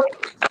অল অ্যাবাউট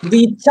যদি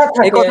ইচ্ছা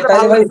থাকে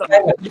তাহলে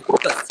ভাই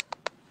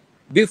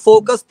বি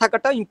ফোকাস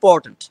থাকাটা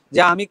ইম্পর্টেন্ট।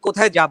 যে আমি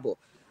কোথায় যাব,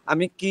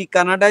 আমি কি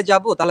কানাডায়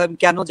যাব, তাহলে আমি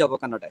কেন যাব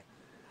কানাডায়,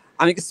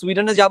 আমি কি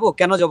সুইডেনে যাব,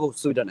 কেন যাব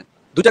সুইডেনে।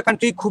 দুটা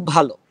কান্ট্রি খুব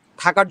ভালো,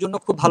 থাকার জন্য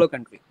খুব ভালো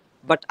কান্ট্রি,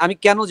 বাট আমি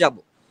কেন যাব?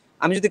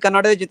 আমি যদি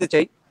কানাডায় যেতে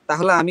চাই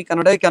তাহলে আমি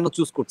কানাডায় কেন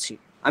চুজ করছি,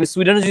 আমি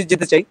সুইডেনে যদি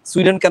যেতে চাই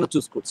সুইডেন কেন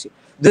চুজ করছি।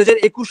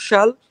 2021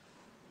 সাল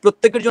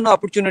প্রত্যেকের জন্য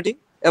অপরচুনিটি,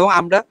 এবং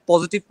আমরা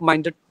পজিটিভ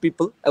মাইন্ডেড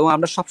পিপল, এবং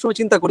আমরা সবসময়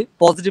চিন্তা করি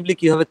পজিটিভলি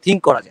কিভাবে থিঙ্ক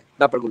করা যায়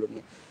ব্যাপারগুলো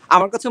নিয়ে।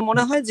 আমার কাছে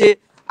মনে হয় যে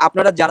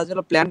আপনারা যারা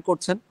যারা প্ল্যান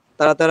করছেন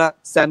তারা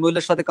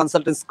স্যামুয়েলের সাথে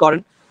কনসালটেন্স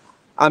করেন,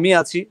 আমি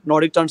আছি,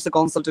 নর্ডিক টার্নসে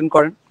কনসালটেন্ট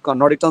করেন।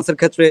 নর্ডিক টার্নসের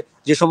ক্ষেত্রে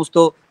যে সমস্ত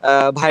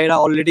ভাইয়েরা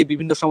অলরেডি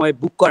বিভিন্ন সময়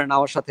বুক করেন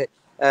আমার সাথে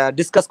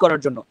ডিসকাস করার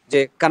জন্য, যে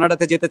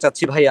কানাডাতে যেতে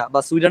চাচ্ছি ভাইয়া বা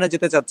সুইডেনে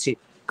যেতে চাচ্ছি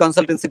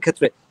কনসালটেন্সির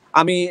ক্ষেত্রে,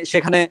 আমি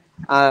সেখানে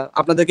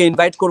আপনাদেরকে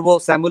ইনভাইট করব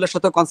স্যামুয়েলের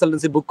সাথে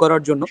কনসালটেন্সি বুক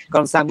করার জন্য,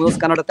 কারণ স্যামুয়েল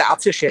কানাডাতে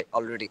আছে, সে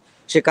অলরেডি,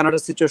 সে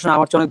কানাডার সিচুয়েশন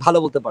আমার চেয়ে অনেক ভালো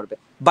বলতে পারবে।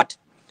 বাট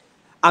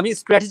আমি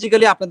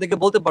স্ট্র্যাটেজিক্যালি আপনাদেরকে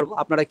বলতে পারবো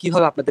আপনারা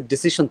কিভাবে আপনাদের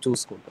ডিসিশন চুজ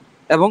করবেন,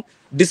 এবং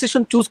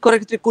ডিসিশন চুজ করার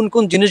ক্ষেত্রে কোন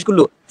কোন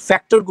জিনিসগুলো,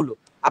 ফ্যাক্টরগুলো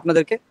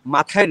আপনাদেরকে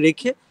মাথায়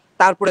রেখে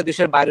তারপরে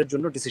দেশের বাইরের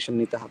জন্য ডিসিশন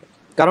নিতে হবে।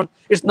 কারণ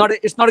it's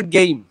not a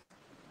game,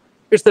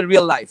 it's the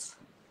real life.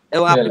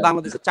 এবং আপনি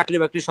বাংলাদেশের চাকরি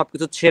বাকরি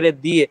সবকিছু ছেড়ে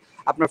দিয়ে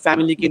আপনার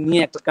ফ্যামিলিকে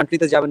নিয়ে একটা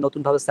কান্ট্রিতে যাবেন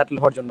নতুন ভাবে সেটেল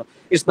হওয়ার জন্য,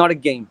 it's not a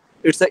game,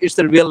 it's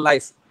a real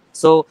life.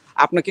 So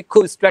আপনাকে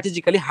খুব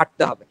স্ট্র্যাটেজিক্যালি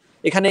হাঁটতে হবে।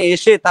 এখানে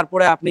এসে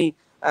তারপরে আপনি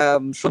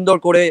সুন্দর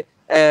করে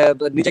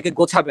নিজেকে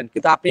গোছাবেন,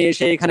 কিন্তু আপনি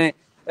এসে এখানে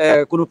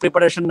কোনো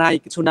প্রিপারেশন নাই,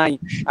 কিছু নাই,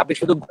 আপনি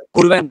শুধু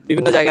ঘুরবেন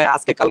বিভিন্ন জায়গায়,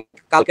 আজকে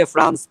কালকে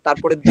ফ্রান্স,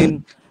 তারপরের দিন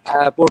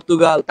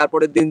পর্তুগাল,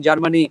 তারপরের দিন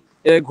জার্মানি,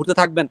 ঘুরতে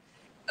থাকবেন।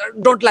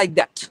 Don't like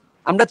that.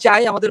 আমরা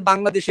চাই আমাদের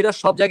বাংলাদেশিরা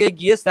সব জায়গায়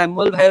গিয়ে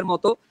স্যামুয়েল ভাইয়ের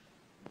মতো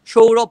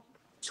সৌরভ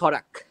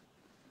ছড়াক,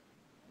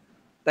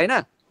 তাই না?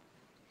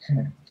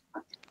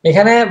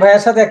 এখানে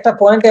ভাইয়ের সাথে একটা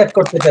পয়েন্ট অ্যাড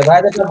করতে চাই। ভাই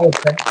যেটা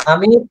বলছেন,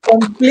 আমি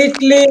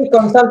কমপ্লিটলি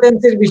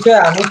কনসালটেন্সির বিষয়ে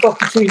আমি তো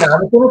কিছুই না,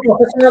 আমি কোনো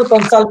প্রফেশনাল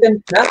কনসালটেন্ট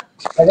না,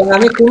 এবং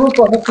আমি কোনো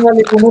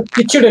প্রফেশনালি কোনো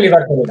কিছু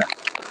ডেলিভার করি না।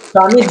 তো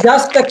আমি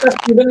জাস্ট একটা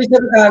স্টুডেন্ট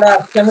হিসেবে কানাডা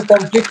আসছি, আমি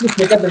কমপ্লিটলি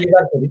সেটা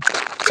ডেলিভার করি।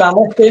 তো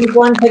আমার সেম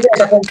পয়েন্ট থেকে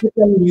এটা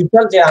কমপ্লিটলি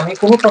নিউট্রাল, যে আমি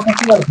কোনো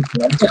প্রফেশনাল কিছু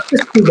না, আমি একটা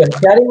স্টুডেন্ট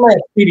শেয়ারিং মাই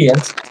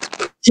এক্সপিরিয়েন্স।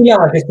 ছিলাম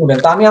একটা স্টুডেন্ট,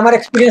 তো আমি আমার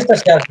এক্সপিরিয়েন্সটা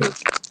শেয়ার করি।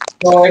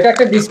 তো এটা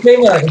একটা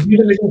ডিসক্লেইমার আছে, ডিউ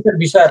ডিলিজেন্সের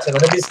বিষয় আছে,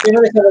 মানে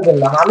ডিসক্লেইমার হিসেবে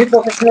বললাম আমি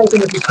প্রফেশনাল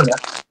কোনো কিছু না।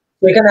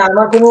 তো এখানে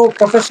আমার কোনো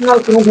প্রফেশনাল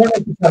কোনো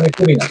ধরনের কিছু আমি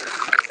করি না,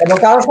 এবং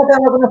কারোর সাথে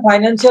আমার কোনো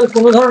ফাইন্যান্সিয়াল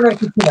কোনো ধরনের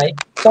কিছু নাই।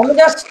 তো আমি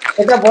জাস্ট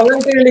এটা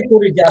ভলান্টারিলি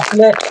করি, যে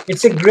আসলে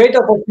ইটস এ গ্রেট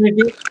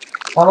অপরচুনিটি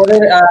আমাদের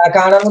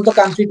কানাডার মতো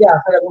কান্ট্রিতে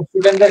আসার, এবং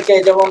স্টুডেন্টদেরকে,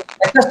 যেমন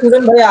একটা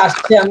স্টুডেন্ট ভাই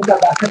আসছে, আমি তার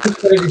বাসা ঠিক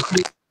করে দিচ্ছি,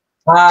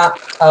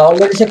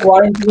 অলরেডি সে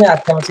কোয়ারেন্টাইনে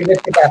আছে, আমার সিলেট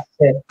থেকে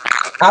আসছে।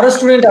 আরো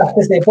স্টুডেন্ট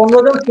আসতেছে,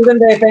 15 জন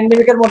স্টুডেন্ট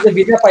প্যান্ডেমিকের মধ্যে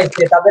ভিসা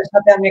পাইছে, তাদের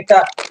সাথে আমি একটা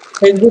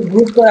ফেসবুক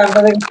গ্রুপ করে আমি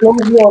তাদের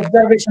ক্লোজলি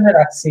অবজারভেশনে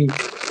রাখছি।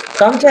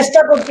 আমি চেষ্টা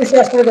করতেছি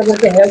আসলে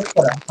তাদেরকে হেল্প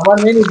করা, আমার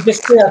মেইন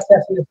উদ্দেশ্যই আছে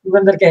আসলে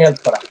স্টুডেন্টদেরকে হেল্প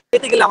করা।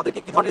 পেতে গেলে আমাদেরকে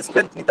কি ধরনের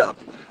স্ট্রেংথ নিতে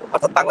হবে,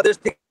 অর্থাৎ বাংলাদেশ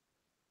থেকে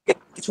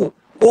কিছু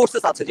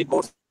কোর্সেস আছে যে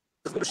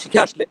কোর্সগুলো শিখে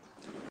আসলে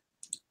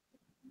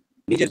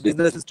নিজের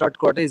বিজনেস স্টার্ট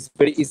করাটা ইজ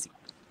ভেরি ইজি।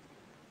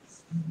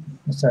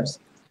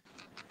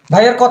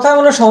 ভাইয়ের কথা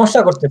মনে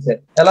সমস্যা করতেছে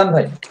এলান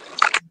ভাই।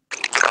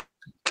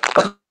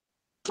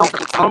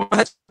 আমার মনে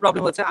হয়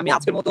প্রবলেম হচ্ছে, আমি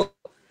আজকের মতো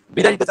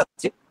বিদায় নিতে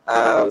চাচ্ছি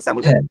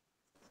স্যামুল,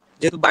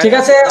 যেহেতু ঠিক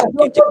আছে,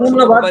 অসংখ্য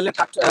ধন্যবাদ।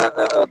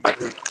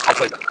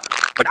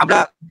 বাট আমরা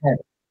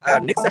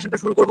নেক্সট সেশনটা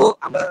শুরু করব,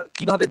 আমরা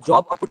কিভাবে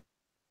জব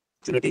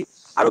অপরচুনিটি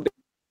আরো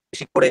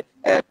বেশি করে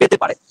পেতে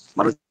পারে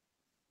মানুষ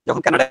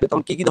যখন কানাডায়,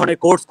 তখন কি কি ধরনের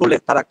কোর্স করলে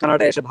তারা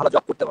কানাডায় এসে ভালো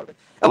জব করতে পারবে,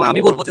 এবং আমি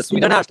বলবো যে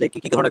সুইডেনে আসলে কি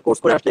কি ধরনের কোর্স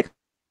করে আসলে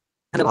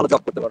এখানে ভালো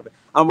জব করতে পারবে।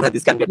 আমার মনে হয়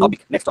this can be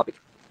topic, next topic.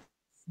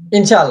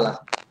 ইনশাআল্লাহ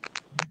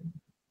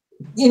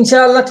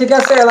ইনশাআল্লাহ। ঠিক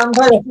আছে এলান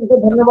ভাই, অসংখ্য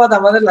ধন্যবাদ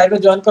আমাদের লাইভে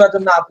জয়েন করার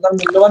জন্য, আপনার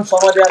মূল্যবান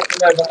সময় দেওয়ার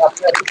জন্য এবং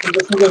আপনি এত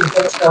সুন্দর সুন্দর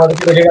ইনফরমেশন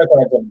আমাদেরকে ডেলিভার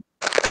করার জন্য।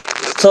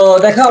 তো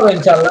দেখা হবে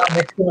ইনশাআল্লাহ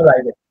নেক্সট কোনো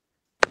লাইভে।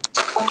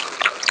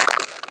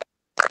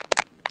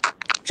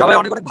 সবাই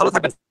অনেক অনেক ভালো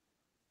থাকবেন।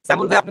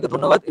 স্যামুল ভাই, আপনাকে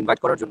ধন্যবাদ ইনভাইট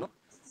করার জন্য।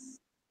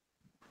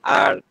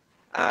 আর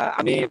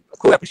আমি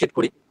খুব অ্যাপ্রিশিয়েট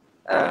করি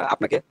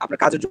আপনাকে আপনার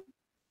কাজের জন্য।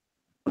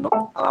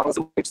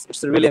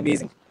 It's really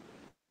amazing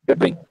you're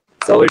doing.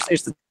 So it's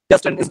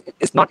just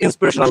it's not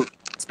inspirational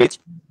speech,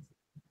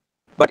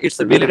 but it's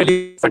a really really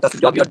fantastic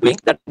job you're doing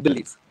that I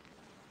believe.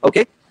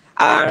 Okay,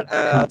 আর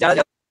যারা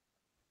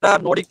যারা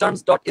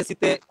nordicturns.ac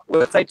তে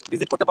ওয়েবসাইট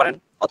ভিজিট করতে পারেন,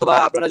 অথবা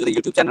আপনারা যদি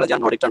ইউটিউব চ্যানেলে যান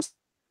নর্ডিক টার্নস,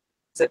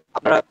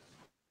 আপনারা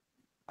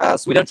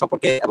সুইডেন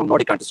সম্পর্কে এবং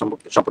নর্ডিক কান্ট্রি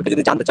সম্পর্কে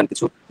যদি জানতে চান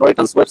কিছু, নর্ডিক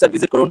টার্নস ওয়েবসাইট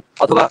ভিজিট করুন,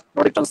 অথবা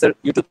নর্ডিক টার্নসের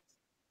ইউটিউব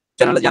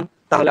চ্যানেলে যান,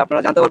 তাহলে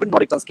আপনারা জানতে পারবেন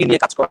নর্ডিক টার্নস কি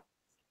নিয়ে কাজ করে।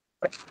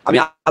 আমি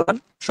আলান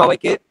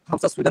সবাইকে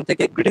হামস্টাড সুইডেন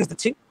থেকে গ্রিটিংস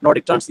দিচ্ছি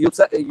Nordic turns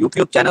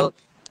YouTube channel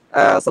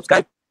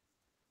subscribe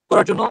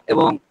করার জন্য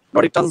এবং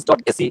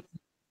nordicturns.ac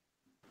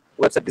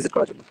ওয়েবসাইট ভিজিট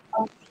করার জন্য।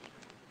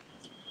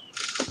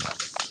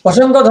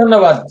 অসংখ্য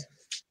ধন্যবাদ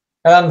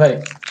এলান ভাই।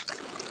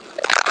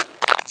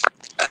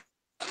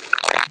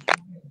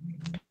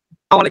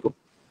 আসসালামু আলাইকুম।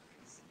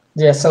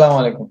 জি আসসালামু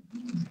আলাইকুম।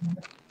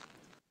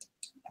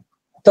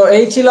 তো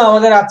এই ছিল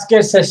আমাদের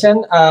আজকের সেশন,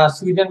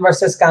 সুইডেন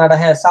ভার্সেস কানাডা।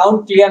 হ্যাঁ, সাউন্ড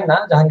ক্লিয়ার না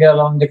জাহাঙ্গীর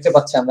আলম, দেখতে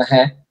পাচ্ছি আমরা।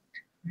 হ্যাঁ,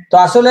 তো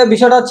আসলে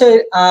বিষয়টা হচ্ছে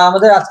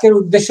আমাদের আজকের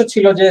উদ্দেশ্য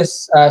ছিল যে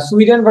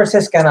সুইডেন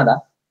ভার্সেস কানাডা,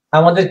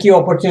 আমাদের কি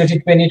অপরচুনিটি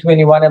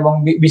 2021 এবং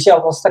বিশ্বের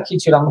অবস্থা কি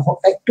ছিল আমরা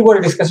একটু করে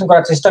ডিসকাশন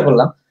করার চেষ্টা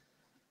করলাম।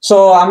 সো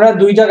আমরা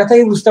দুই জায়গা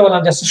থেকে বুঝতে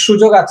পারলাম যে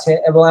সুযোগ আছে,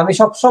 এবং আমি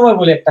সবসময়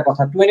বলি একটা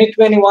কথা,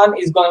 2021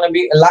 is going to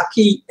B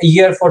lucky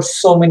year for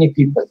so many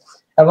people,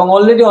 এবং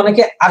অলরেডি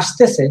অনেকে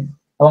আসতেছে,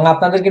 এবং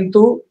আপনাদের কিন্তু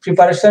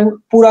প্রিপারেশন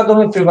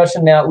পুরাদমে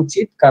প্রিপারেশন নেওয়া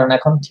উচিত, কারণ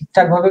এখন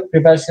ঠিকঠাক ভাবে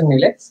প্রিপারেশন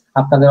নিলে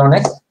আপনাদের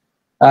অনেক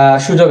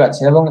সুযোগ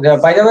আছে। এবং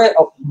by the way,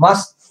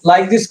 must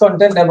like this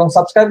content এবং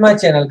সাবস্ক্রাইব মাই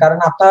চ্যানেল, কারণ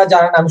আপনারা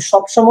জানেন আমি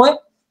সবসময়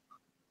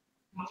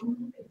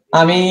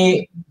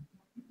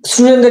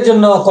স্টুডেন্টদের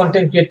জন্য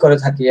কন্টেন্ট ক্রিয়েট করে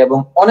থাকি, এবং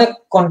অনেক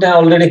কন্টেন্ট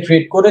অলরেডি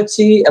ক্রিয়েট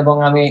করেছি, এবং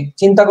আমি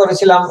চিন্তা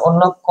করেছিলাম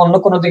অন্য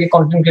কোনো দিকে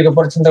কন্টেন্ট ক্রিয়েট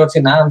করে চিন্তা করছি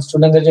না, আমি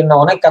স্টুডেন্টদের জন্য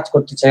অনেক কাজ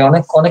করতে চাই,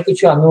 অনেক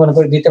কিছু আমি মনে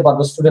করি দিতে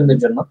পারবো স্টুডেন্টদের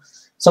জন্য।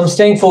 So I am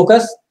staying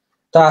focus.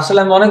 তো আসলে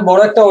আমি অনেক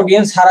বড় একটা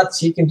অডিয়েন্স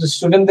হারাচ্ছি, কিন্তু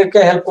স্টুডেন্টদেরকে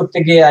হেল্প করতে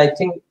গিয়ে I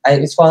think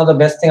it's one of the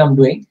best thing I am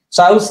doing. So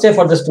I will stay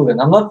for the student.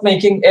 I am not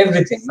making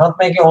everything, not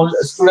making all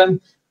student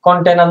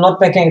content, I am not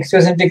making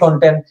experiencing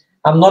content,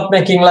 I'm not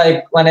making like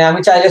মানে আমি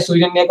চাইলে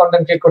Sweden নিয়ে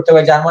content create করতে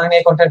পারি, Germany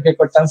নিয়ে content create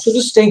করতে, আমি শুধু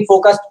staying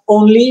focused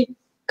only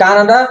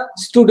Canada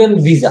student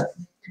visa.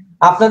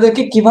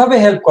 আপনাদেরকে কিভাবে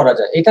হেল্প করা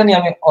যায় এটা নিয়ে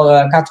আমি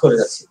কাজ করে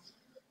যাচ্ছি।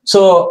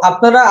 সো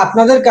আপনারা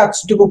আপনাদের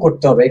কাজটুকু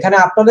করতে হবে, এখানে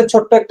আপনাদের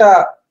ছোট্ট একটা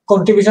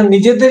কন্ট্রিবিউশন,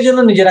 নিজেদের জন্য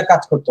নিজেরা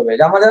কাজ করতে হবে।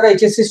 আমার যারা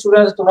এইচএসসি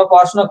স্টুডেন্ট, তোমরা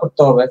পড়াশোনা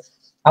করতে হবে।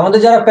 আমাদের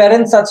যারা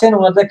প্যারেন্টস আছেন,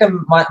 ওনাদের একটা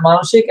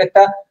মানসিক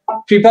একটা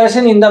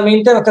preparation in the mean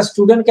time, একটা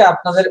স্টুডেন্টকে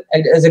আপনাদের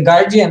এজ এ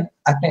গার্জিয়ান,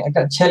 আপনি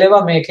একটা ছেলে বা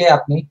মেয়েকে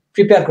আপনি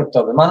প্রিপেয়ার করতে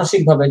হবে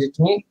মানসিক ভাবে, যে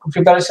তুমি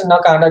প্রিপারেশন নাও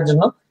কানাডার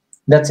জন্য।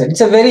 That's it,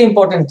 it's a very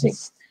important thing.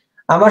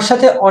 আমার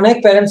সাথে অনেক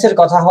প্যারেন্টস এর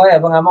কথা হয়,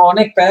 এবং আমার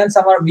অনেক প্যারেন্টস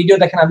আমার ভিডিও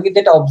দেখেন, আমি কিন্তু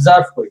এটা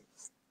অবজার্ভ করি,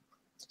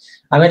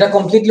 আমি এটা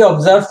কমপ্লিটলি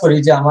অবজার্ভ করি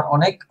যে আমার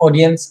অনেক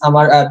অডিয়েন্স,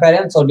 আমার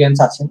প্যারেন্টস অডিয়েন্স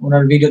আছেন,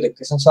 ওনার ভিডিও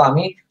দেখতেছেন। সো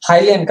আমি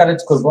হাইলি এনকারেজ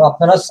করবো,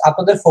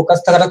 আপনাদের ফোকাস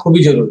থাকাটা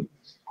খুবই জরুরি।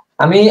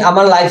 আমি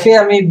আমার লাইফে,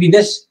 আমি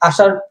বিদেশ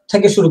আসার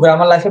থেকে শুরু করে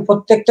আমার লাইফে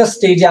প্রত্যেকটা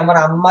স্টেজে আমার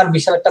আম্মার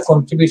বিশাল একটা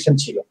কন্ট্রিবিউশন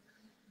ছিল।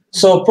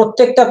 সো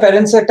প্রত্যেকটা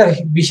প্যারেন্টস একটা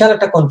বিশাল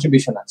একটা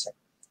কন্ট্রিবিউশন আছে।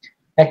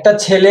 একটা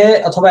ছেলে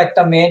অথবা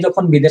একটা মেয়ে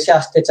যখন বিদেশে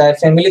আসতে চায়,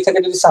 ফ্যামিলি থেকে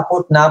যদি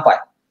সাপোর্ট না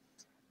পায়,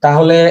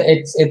 তাহলে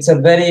it's a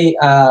very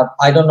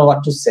I don't know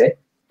what to say.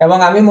 এবং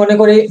আমি মনে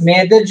করি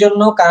মেয়েদের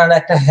জন্য কানাডা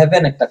একটা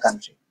হেভেন একটা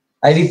কান্ট্রি।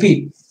 আই রিপিট,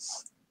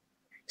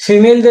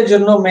 ফিমেলদের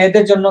জন্য,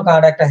 মেয়েদের জন্য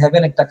কানাডা একটা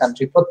হেভেন একটা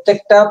কান্ট্রি।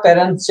 প্রত্যেকটা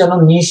প্যারেন্টস যেন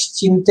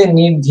নিশ্চিন্তে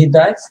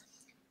নির্দ্বিধায়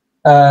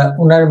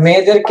উনার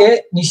মেয়েদেরকে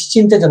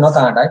নিশ্চিন্তে যেন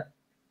কানাডায়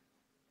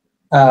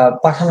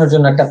পাঠানোর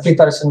জন্য একটা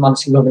প্রিপারেশন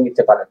মানসিকভাবে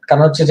নিতে পারেন।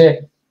 কারণ হচ্ছে যে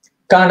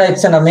Canada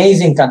it's an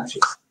amazing country,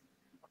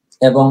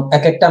 এবং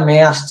এক একটা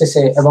মেয়ে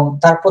আসতেছে, এবং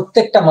তার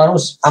প্রত্যেকটা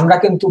মানুষ, আমরা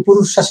কিন্তু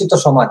পুরুষ শাসিত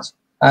সমাজ,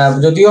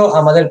 যদিও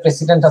আমাদের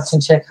প্রেসিডেন্ট আছেন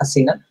শেখ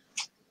হাসিনা,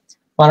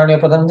 মাননীয়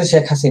প্রধানমন্ত্রী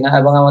শেখ হাসিনা,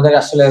 এবং আমাদের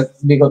আসলে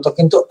বিগত,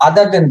 কিন্তু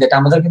আদার দেন দ্যাট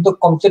আমাদের কিন্তু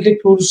কমপ্লিটলি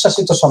পুরুষ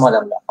শাসিত সমাজ,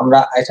 আমরা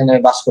এখানে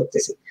বাস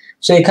করতেছি।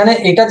 তো এখানে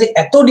এটা যে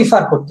এত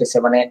ডিফার করতেছে,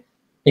 মানে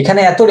এখানে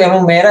এত, এবং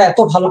মেয়েরা এত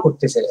ভালো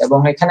করতেছে, এবং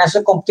এখানে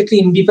আসলে কমপ্লিটলি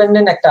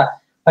ইন্ডিপেন্ডেন্ট একটা,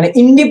 মানে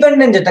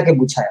ইন্ডিপেন্ডেন্ট যেটাকে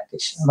বুঝায় আর কি,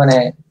 মানে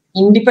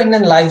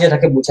ইন্ডিপেন্ডেন্ট লাইফ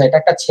যেটাকে বুঝায়, এটা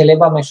একটা ছেলে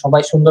বা মেয়ে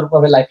সবাই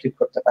সুন্দরভাবে লাইফ লিড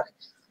করতে পারে।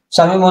 তো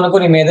আমি মনে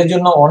করি মেয়েদের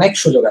জন্য অনেক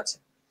সুযোগ আছে।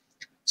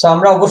 তো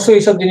আমরা অবশ্যই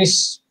এইসব জিনিস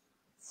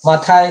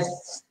মাথায়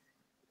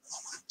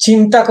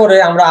চিন্তা করে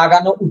আমরা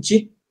আগানো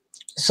উচিত।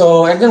 সো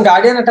একজন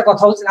গার্ডিয়ান একটা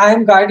কথা বলছেন, I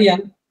am guardian,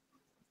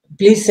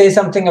 please say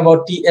something about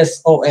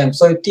TSOM।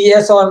 So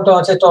TSOM টা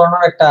হচ্ছে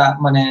টরন্টোর একটা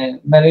মানে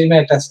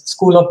ম্যানেজমেন্ট, একটা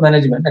স্কুল অফ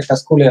ম্যানেজমেন্ট, একটা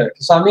স্কুলের আর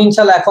কি। সো আমি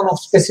ইনশাআল্লাহ এখন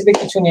স্পেসিফিক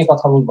কিছু নিয়ে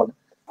কথা বলবো না।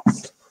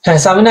 হ্যাঁ,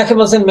 সামিনাকে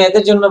বলছেন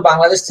মেয়েদের জন্য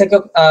বাংলাদেশ থেকে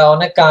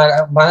অনেক,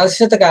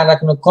 বাংলাদেশের সাথে কানাডা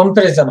কোনো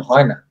কম্পারিজন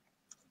হয় না,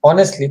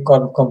 অনেস্টলি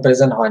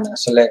কম্পারিজন হয় না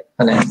আসলে।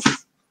 মানে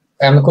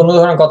আমি কোনো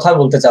ধরনের কথা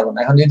বলতে চাবো না,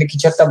 এখন যদি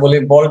কিছু একটা বলি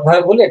বল্ড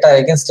ভাবে বলি এটা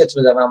এগেইনস্টে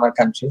চলে যাবে আমার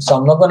country. So I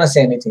am not gonna say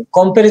anything,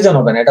 comparison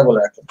হবে না, এটা বলে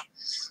রাখলাম।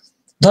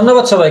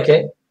 ধন্যবাদ সবাইকে,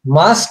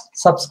 মাস্ট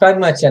সাবস্ক্রাইব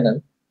মাই চ্যানেল।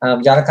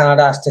 যারা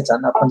কানাডা আসতে চান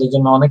আপনাদের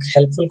জন্য অনেক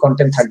হেল্পফুল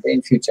কন্টেন্ট থাকবে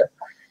ইন ফিউচার।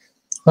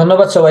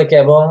 ধন্যবাদ সবাইকে,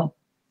 এবং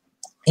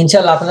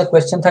ইনশাআল্লাহ আপনাদের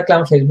কোয়েশ্চেন থাকলে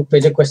আমার ফেসবুক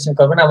পেজে কোয়েশ্চেন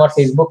করবেন। আমার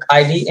ফেসবুক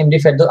আইডি এমডি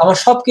ফেরদৌস, আমার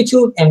সবকিছু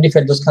এমডি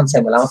ফেরদৌস খান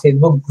স্যামুয়েল, আমার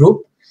ফেসবুক গ্রুপ,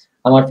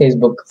 আমার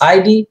ফেসবুক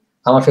আইডি,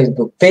 আমার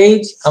ফেসবুক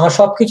পেজ, আমার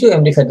সবকিছু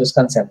এমডি ফেরদৌস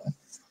খান স্যামুয়েল।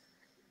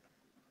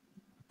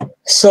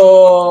 সো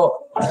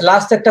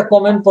লাস্ট একটা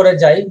কমেন্ট পড়ে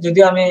যাই,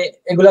 যদিও আমি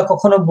এগুলা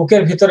কখনো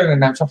বুকের ভিতরে নেই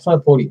না, আমি সবসময়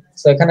পড়ি।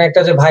 তো এখানে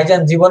একটা যে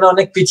ভাইজান জীবনে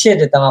অনেক পিছিয়ে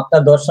যেতাম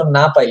আপনার দর্শন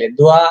না পাইলে,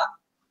 দোয়া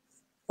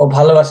ও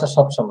ভালোবাসা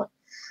সবসময়।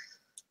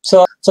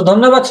 সো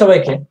ধন্যবাদ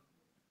সবাইকে।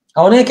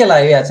 অনেকে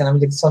লাইভে আছেন, আমি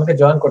দেখছি অনেকে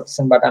জয়েন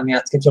করতেছেন, বাট আমি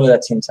আজকে চলে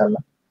যাচ্ছি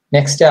ইনশাআল্লাহ।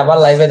 নেক্সট ডে আবার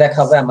লাইভে দেখা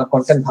হবে। আমার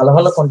কন্টেন্ট ভালো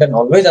ভালো কন্টেন্ট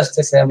অলওয়েজ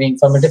আসতেছে, আমি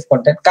informative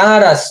content.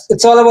 Canada,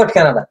 it's all about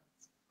Canada.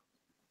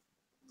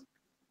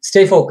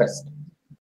 Stay focused.